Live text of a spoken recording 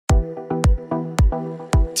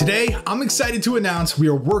Today, I'm excited to announce we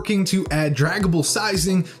are working to add draggable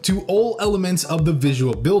sizing to all elements of the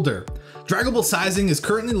visual builder. Draggable sizing is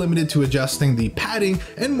currently limited to adjusting the padding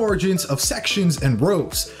and margins of sections and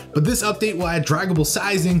rows, but this update will add draggable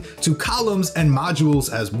sizing to columns and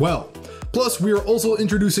modules as well. Plus, we are also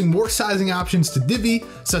introducing more sizing options to Divi,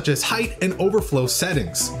 such as height and overflow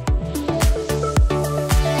settings.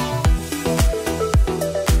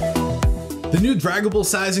 The new Draggable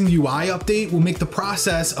Sizing UI update will make the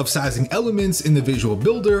process of sizing elements in the visual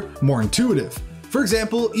builder more intuitive. For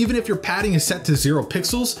example, even if your padding is set to 0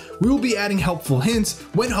 pixels, we will be adding helpful hints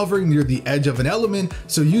when hovering near the edge of an element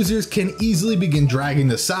so users can easily begin dragging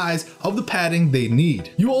the size of the padding they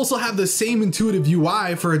need. You also have the same intuitive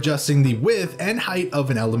UI for adjusting the width and height of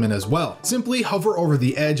an element as well. Simply hover over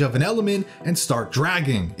the edge of an element and start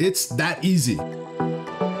dragging. It's that easy.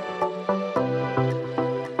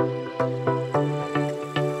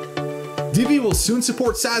 Divi will soon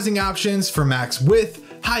support sizing options for max width,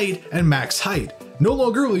 height, and max height. No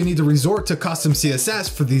longer will you need to resort to custom CSS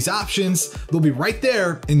for these options, they'll be right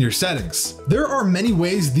there in your settings. There are many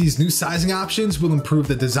ways these new sizing options will improve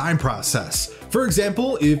the design process. For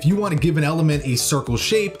example, if you want to give an element a circle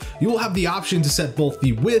shape, you will have the option to set both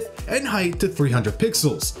the width and height to 300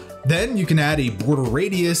 pixels. Then you can add a border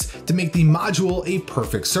radius to make the module a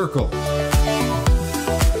perfect circle.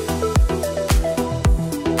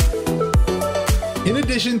 In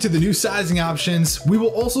addition to the new sizing options, we will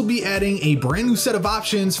also be adding a brand new set of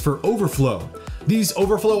options for overflow. These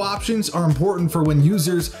overflow options are important for when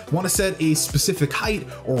users want to set a specific height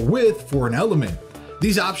or width for an element.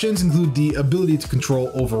 These options include the ability to control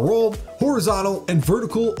overall, horizontal, and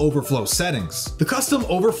vertical overflow settings. The custom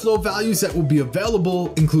overflow values that will be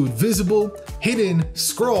available include visible, hidden,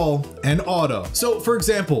 scroll, and auto. So for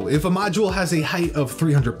example, if a module has a height of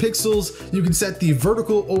 300 pixels, you can set the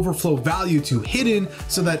vertical overflow value to hidden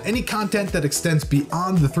so that any content that extends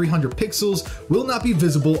beyond the 300 pixels will not be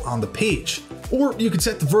visible on the page. Or you can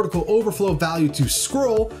set the vertical overflow value to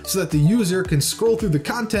scroll so that the user can scroll through the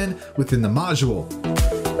content within the module.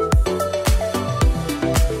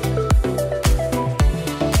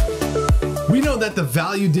 We know that the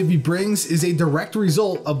value Divi brings is a direct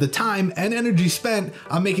result of the time and energy spent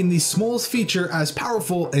on making the smallest feature as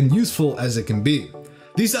powerful and useful as it can be.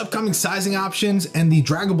 These upcoming sizing options and the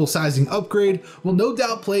draggable sizing upgrade will no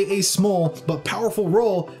doubt play a small but powerful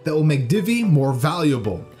role that will make Divi more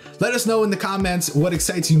valuable. Let us know in the comments what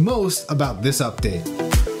excites you most about this update.